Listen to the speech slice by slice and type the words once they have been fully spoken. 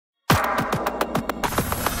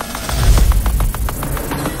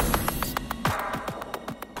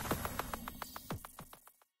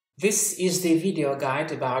This is the video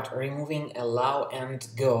guide about removing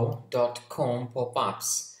allowandgo.com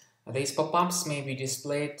pop-ups. These pop-ups may be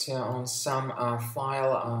displayed on some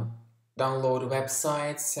file download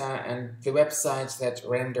websites and the websites that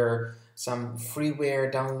render some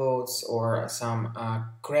freeware downloads or some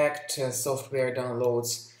cracked software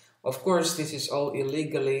downloads. Of course, this is all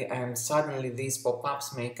illegally, and suddenly these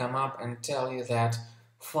pop-ups may come up and tell you that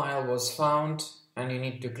file was found and you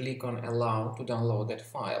need to click on allow to download that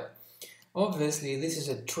file. Obviously, this is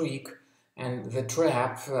a trick and the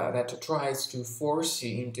trap that tries to force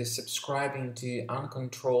you into subscribing to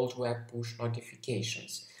uncontrolled web push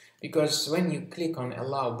notifications. Because when you click on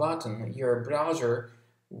allow button, your browser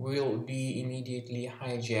will be immediately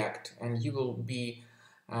hijacked and you will be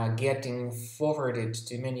getting forwarded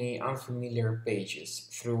to many unfamiliar pages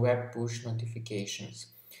through web push notifications.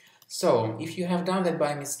 So, if you have done that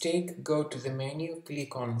by mistake, go to the menu,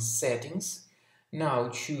 click on Settings, now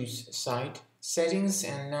choose Site, Settings,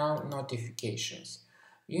 and now Notifications.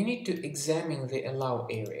 You need to examine the allow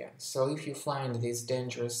area. So if you find this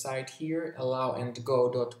dangerous site here,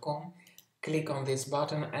 allowandgo.com, click on this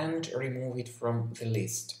button and remove it from the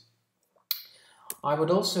list. I would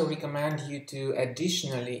also recommend you to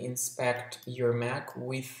additionally inspect your Mac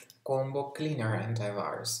with Combo Cleaner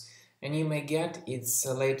antivirus, and you may get its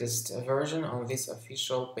latest version on this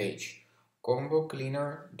official page,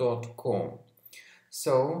 combocleaner.com.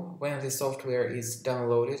 So, when the software is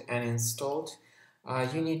downloaded and installed,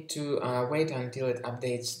 you need to wait until it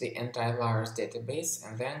updates the antivirus database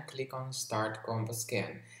and then click on Start Combo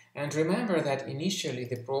Scan. And remember that initially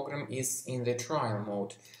the program is in the trial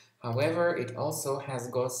mode. However, it also has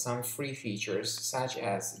got some free features such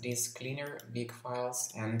as Disk Cleaner, Big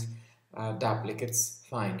Files, and Duplicates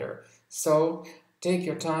Finder. So, take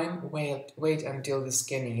your time, wait until the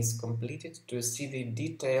scanning is completed to see the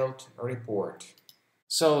detailed report.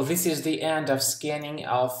 So this is the end of scanning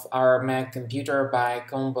of our Mac computer by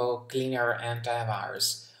Combo Cleaner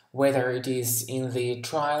antivirus. Whether it is in the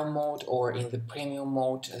trial mode or in the premium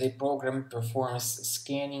mode, the program performs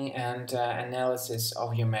scanning and analysis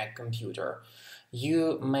of your Mac computer.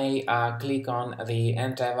 You may click on the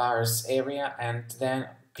antivirus area and then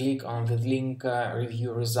click on the link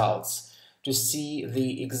Review Results to see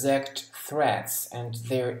the exact threats and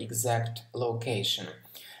their exact location.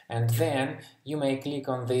 And then you may click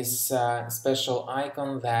on this special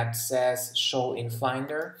icon that says Show in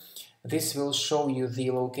Finder. This will show you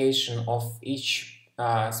the location of each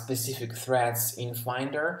specific threads in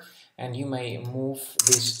Finder, and you may move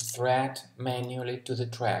this thread manually to the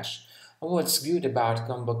trash. What's good about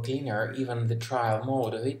Combo Cleaner, even the trial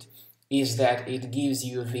mode of it, is that it gives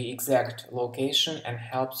you the exact location and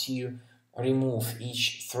helps you remove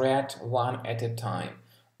each thread one at a time.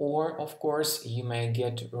 Or, of course, you may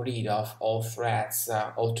get rid of all threads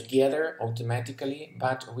altogether automatically,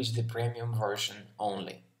 but with the premium version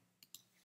only.